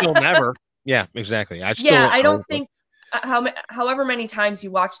never. Yeah, exactly. I still Yeah, don't I know. don't think however many times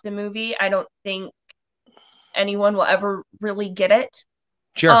you watch the movie, I don't think anyone will ever really get it.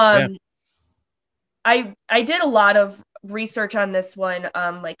 Sure. Yeah. Um, I did a lot of research on this one,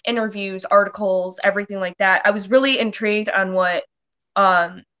 like interviews, articles, everything like that. I was really intrigued on what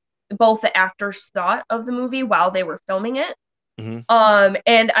um both the actors thought of the movie while they were filming it. Hmm.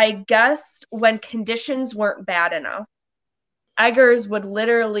 And I guess when conditions weren't bad enough, Eggers would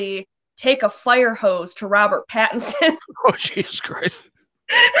literally take a fire hose to Robert Pattinson. Oh, Jesus Christ!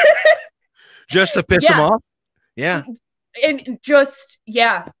 Just to piss him Yeah, off. Yeah. and just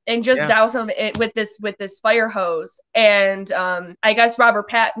yeah, and just Yeah. douse him with this fire hose. And I guess Robert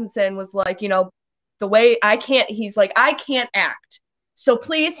Pattinson was like, the way I can't. He's like, I can't act, so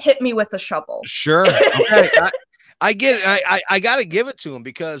please hit me with a shovel. Sure. Okay. I get it. I got to give it to him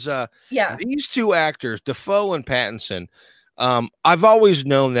because Yeah, these two actors, Defoe and Pattinson, I've always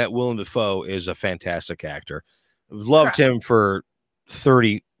known that Willem Dafoe is a fantastic actor. Loved correct. him for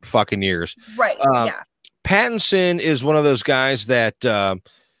 30 fucking years. Right. Um, Yeah. Pattinson is one of those guys that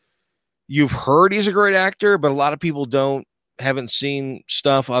you've heard he's a great actor, but a lot of people haven't seen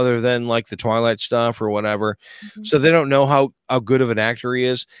stuff other than like the Twilight stuff or whatever. Mm-hmm. So they don't know how good of an actor he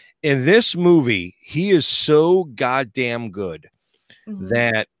is. In this movie, he is so goddamn good Mm-hmm.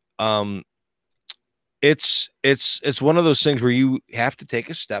 that it's one of those things where you have to take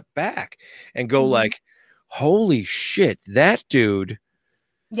a step back and go Mm-hmm. like, holy shit, that dude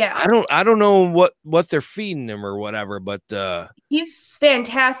Yeah. I don't know what they're feeding him or whatever, but He's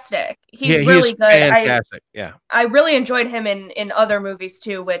fantastic. yeah, He's he is really good. fantastic. Yeah. I really enjoyed him in other movies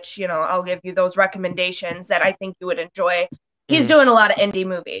too, which, I'll give you those recommendations that I think you would enjoy. He's Mhm. doing a lot of indie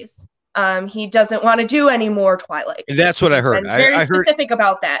movies. He doesn't want to do any more Twilights. That's what I He's heard. been very I heard specific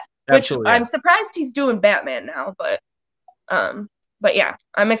about that, which absolutely. Yeah. I'm surprised he's doing Batman now, but yeah,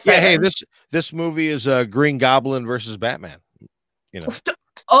 I'm Yeah. Hey, excited. this movie is Green Goblin versus Batman.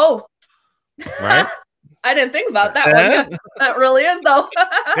 Oh, Right? I didn't think about that one. Yeah, that really is though.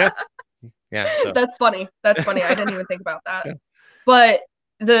 Yeah. Yeah. So. That's funny. That's funny. I didn't even think about that. Yeah. But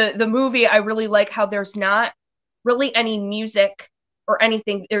the movie, I really like how there's not really any music or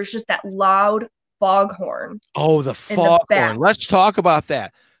anything. There's just that loud foghorn. Oh, the In the foghorn. back. Let's talk about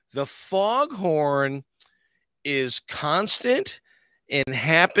that. The foghorn is constant and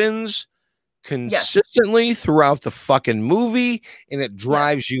happens consistently throughout the fucking movie, and it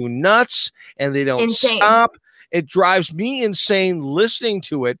drives you nuts, and they don't stop. It drives me insane listening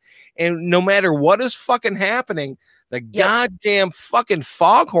to it, and no matter what is fucking happening, the goddamn fucking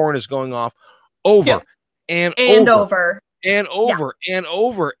foghorn is going off over and over and over and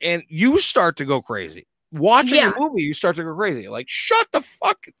over, and you start to go crazy. Watching the movie, you start to go crazy. Like, shut the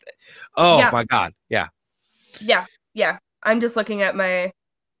fuck. Oh my God. Yeah. Yeah. I'm just looking at my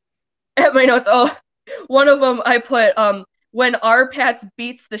notes. Oh, one of them I put when R. Pats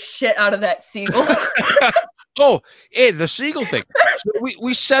beats the shit out of that seagull. Oh, hey, the seagull thing. So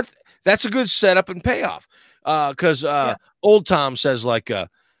we set that's a good setup and payoff. Because old Tom says like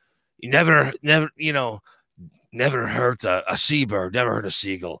you never hurt a seabird, never hurt a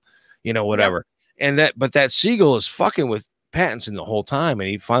seagull, whatever. And that seagull is fucking with Pattinson the whole time, and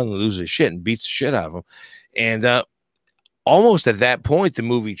he finally loses shit and beats the shit out of him. And almost at that point, the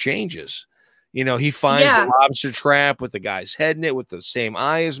movie changes. He finds a lobster trap with the guy's head in it, with the same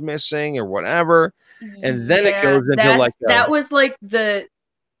eye is missing or whatever, and then it goes into like that was like the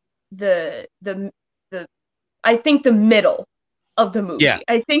I think the middle of the movie. Yeah.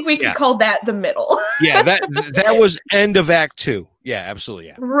 I think we could call that the middle. Yeah, that was end of Act 2. Yeah, absolutely.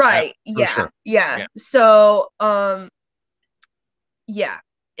 Yeah. Right. Sure. Yeah. So after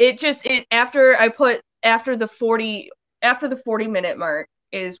the 40-minute mark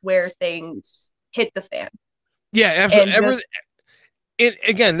is where things hit the fan. Yeah, absolutely.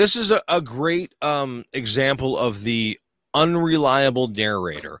 Again, this is a great example of the unreliable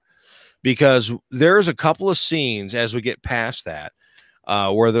narrator, because there's a couple of scenes as we get past that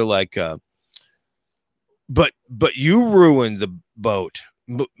where they're like, but you ruined the boat.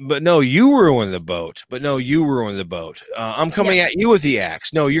 But no, you ruined the boat. But no, you ruined the boat. I'm coming at you with the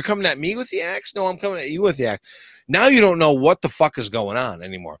axe. No, you're coming at me with the axe. No, I'm coming at you with the axe. Now you don't know what the fuck is going on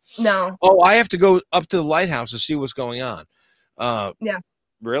anymore. No. Oh, I have to go up to the lighthouse to see what's going on.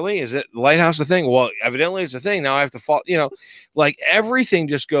 Really? Is it the lighthouse a thing? Well, evidently it's a thing. Now I have to fall. Like everything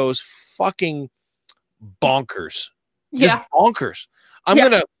just goes fucking bonkers. Just bonkers. I'm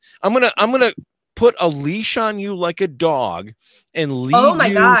gonna put a leash on you like a dog and lead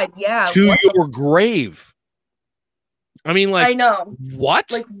to your grave. I mean, like, I know.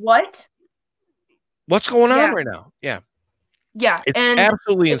 What? Like what? What's going on right now? Yeah. It's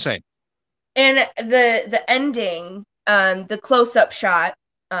absolutely insane. And the ending, the close-up shot,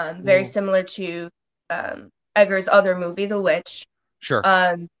 very similar to Eggers' other movie, The Witch. Sure.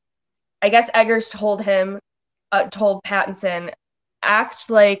 I guess Eggers told Pattinson, act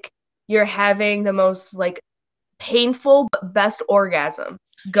like you're having the most like painful but best orgasm.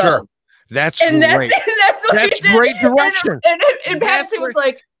 Go. Sure. That's great. That's great direction. And Pattinson was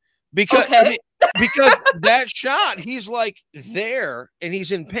like, because because that shot, he's like there and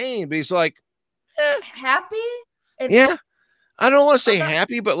he's in pain, but he's like happy. And I don't want to say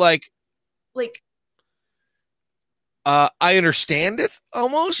happy, but like I understand it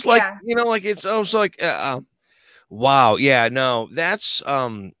almost like like it's almost like wow, yeah, no, that's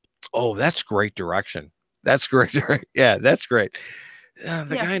that's great direction. That's great. Yeah, that's great.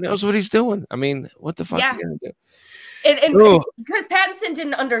 The guy knows what he's doing. I mean, what the fuck are you gonna do? And because Pattinson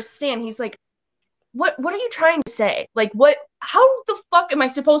didn't understand, he's like, what are you trying to say? Like, how the fuck am I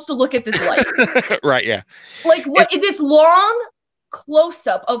supposed to look at this light? Right, yeah. Like, what is this long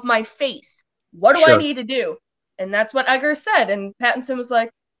close-up of my face? What do I need to do? And that's what Eggers said. And Pattinson was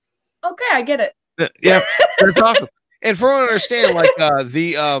like, okay, I get it. Yeah, that's awesome. And for what I understand, like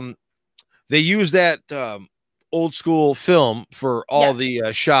they use that old school film for all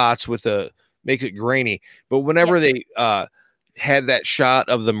the shots with make it grainy. But whenever they had that shot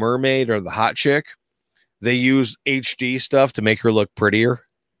of the mermaid or the hot chick, they used HD stuff to make her look prettier.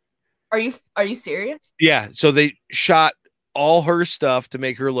 Are you serious? Yeah. So they shot all her stuff to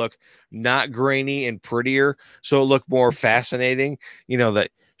make her look not grainy and prettier, so it looked more fascinating. You know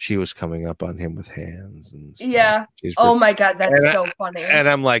that she was coming up on him with hands and stuff. Yeah. Oh my God, that's And, so funny. and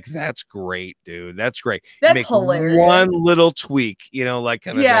I'm like, that's great, dude. That's great. You That's make hilarious. one little tweak, you know, like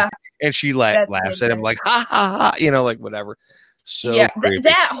kind of thing. Yeah, And she that's laughs at him good. like, ha ha ha, you know, like whatever. So Yeah, creepy.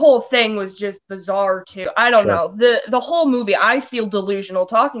 that whole thing was just bizarre too. I don't Sure. know. The whole movie, I feel delusional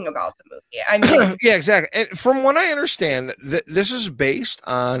talking about the movie. I mean, Yeah, exactly. And from what I understand, this is based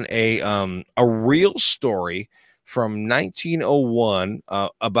on a real story from 1901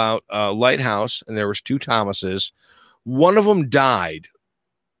 about a lighthouse, and there was two Thomases. One of them died,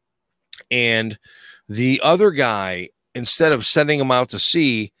 and the other guy, instead of sending him out to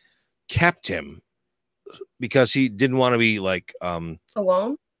sea, kept him because he didn't want to be like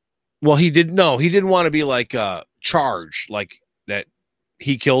alone. well, he didn't want to be like charged like that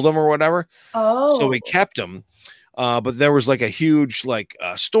he killed him or whatever. So Oh, we kept him. But there was like a huge like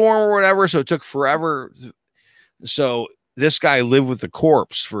storm or whatever, so it took forever. So this guy lived with the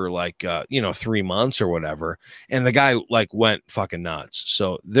corpse for like 3 months or whatever, and the guy like went fucking nuts.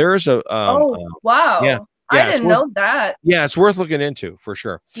 So there's a oh, yeah, wow. I yeah, it's didn't worth know that. looking into for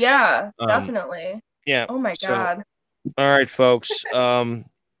sure. Yeah, Um, definitely. yeah. Oh my So God. all right, folks. The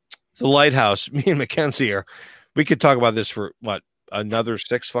lighthouse. Me and Mackenzie are. We could talk about this for what another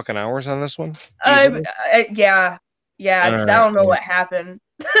 6 fucking hours on this one easily. Yeah, yeah. All Because I right. don't know what happened.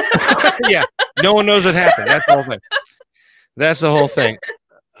 Yeah. No one knows what happened. That's the whole thing. That's the whole thing.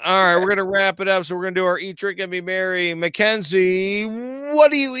 All right, we're gonna wrap it up. So we're gonna do our eat, drink, and be merry. Mackenzie,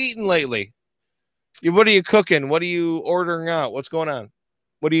 what are you eating lately? What are you cooking? What are you ordering out? What's going on?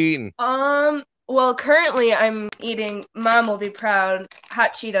 What are you eating? Well, currently I'm eating, Mom will be proud,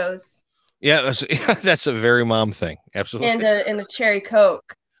 hot Cheetos Yeah, that's a very mom thing. and Absolutely. a cherry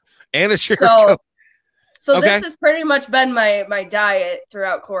Coke. And a sugar So coat. so this Okay. has pretty much been my diet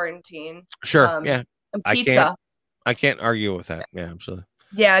throughout quarantine. Sure. Yeah. And I can't pizza. I can't argue with that. Yeah, absolutely.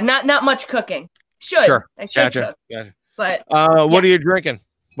 Yeah, not much cooking. Sure. I should Gotcha. cook, Gotcha. but What yeah. are you drinking?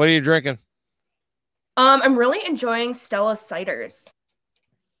 What are you drinking? I'm really enjoying Stella ciders.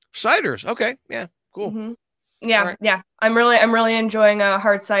 Ciders. Okay. Yeah. Cool. Hmm. All Yeah, right. yeah. I'm really enjoying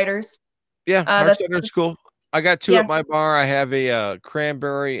hard ciders. Yeah. Hard That's cider is cool. I got two yeah. at my bar. I have a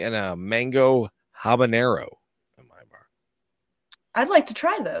cranberry and a mango habanero at my bar. I'd like to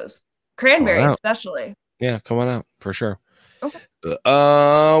try those. Come on Cranberry out. especially. Yeah, come on out for sure. Okay.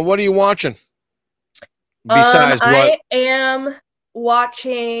 What are you watching? Besides what? I am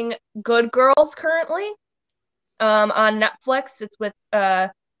watching Good Girls currently. On Netflix. It's with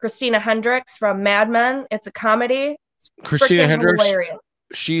Christina Hendricks from Mad Men. It's a comedy. It's Christina freaking Hendricks? hilarious.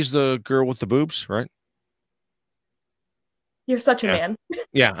 She's the girl with the boobs, right? You're such a Yeah. man.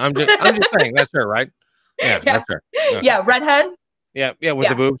 Yeah, I'm just saying that's her, right? Yeah, Yeah. that's her. Okay. Yeah, redhead. Yeah, yeah, with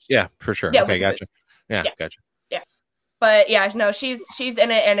the Yeah. boobs. Yeah, for sure. Yeah, Okay, with the gotcha. boobs. Yeah, Yeah. gotcha. Yeah. But yeah, no, she's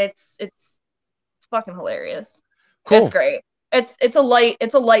in it and it's fucking hilarious. It's Cool. great. It's a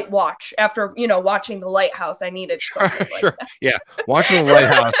light watch after, watching The Lighthouse. I needed Sure, something like sure. Yeah. Watching the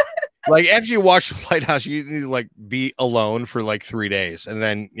lighthouse. Like after you watch the lighthouse, you need to like be alone for like 3 days. And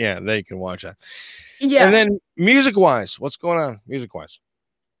then then you can watch that. Yeah. And then music wise, what's going on music wise?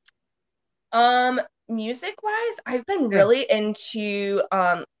 Music wise, I've been Yeah. really into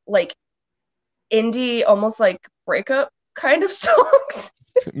like indie, almost like breakup kind of songs.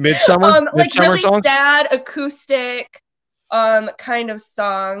 Midsummer? Like Midsummer really songs? sad acoustic kind of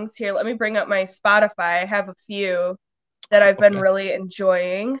songs. Here, let me bring up my Spotify. I have a few that I've been Okay. really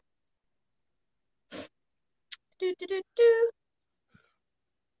enjoying. Do, do, do, do.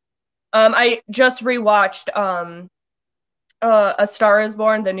 I just rewatched A Star Is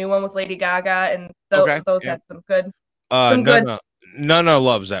Born, the new one with Lady Gaga, and Okay. those Yeah. had some good. Nana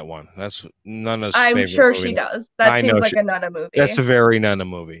loves that one. That's Nana's I'm favorite sure movie. she does. That I seems know like a Nana movie. that's a very Nana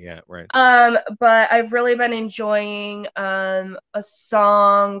movie. Yeah, right. But I've really been enjoying a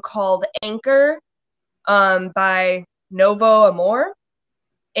song called Anchor by Novo Amor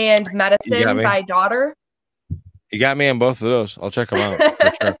and You got Medicine me. by Daughter. You got me on both of those. I'll check them out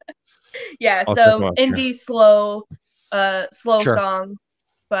for sure. Yeah, I'll check them so out. indie slow Sure. song.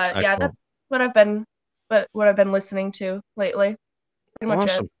 But yeah, Excellent. that's what I've been listening to lately. Pretty much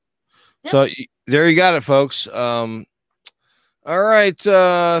Awesome. it. Yeah. So there you got it, folks. All right,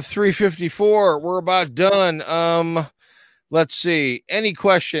 3:54. We're about done. Let's see. Any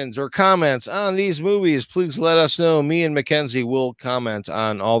questions or comments on these movies? Please let us know. Me and Mackenzie will comment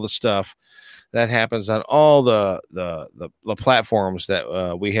on all the stuff that happens on all the platforms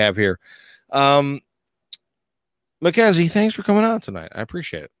that we have here. Mackenzie, thanks for coming out tonight. I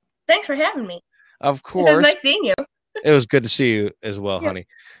appreciate it. Thanks for having me. Of It was course. nice seeing you. It was good to see you as well, Yeah.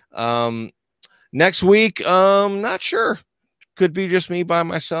 honey. Next week, not sure. Could be just me by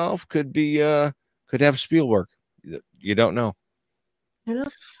myself. Could have Spielberg. You don't know. Who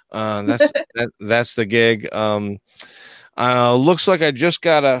knows? That's the gig. Looks like I just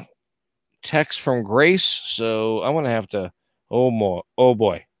got a text from Grace, so I'm gonna have to. Oh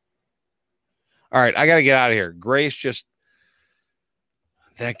boy. All right, I gotta get out of here. Grace, just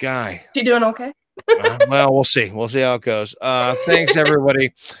that guy. She doing okay? Well, we'll see. We'll see how it goes. Thanks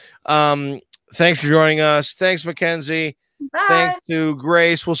everybody. Thanks for joining us. Thanks, Mackenzie. Bye. Thanks to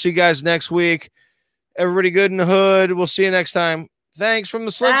Grace. We'll see you guys next week. Everybody good in the hood. We'll see you next time. Thanks from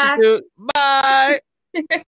the Slick Bye. Institute. Bye.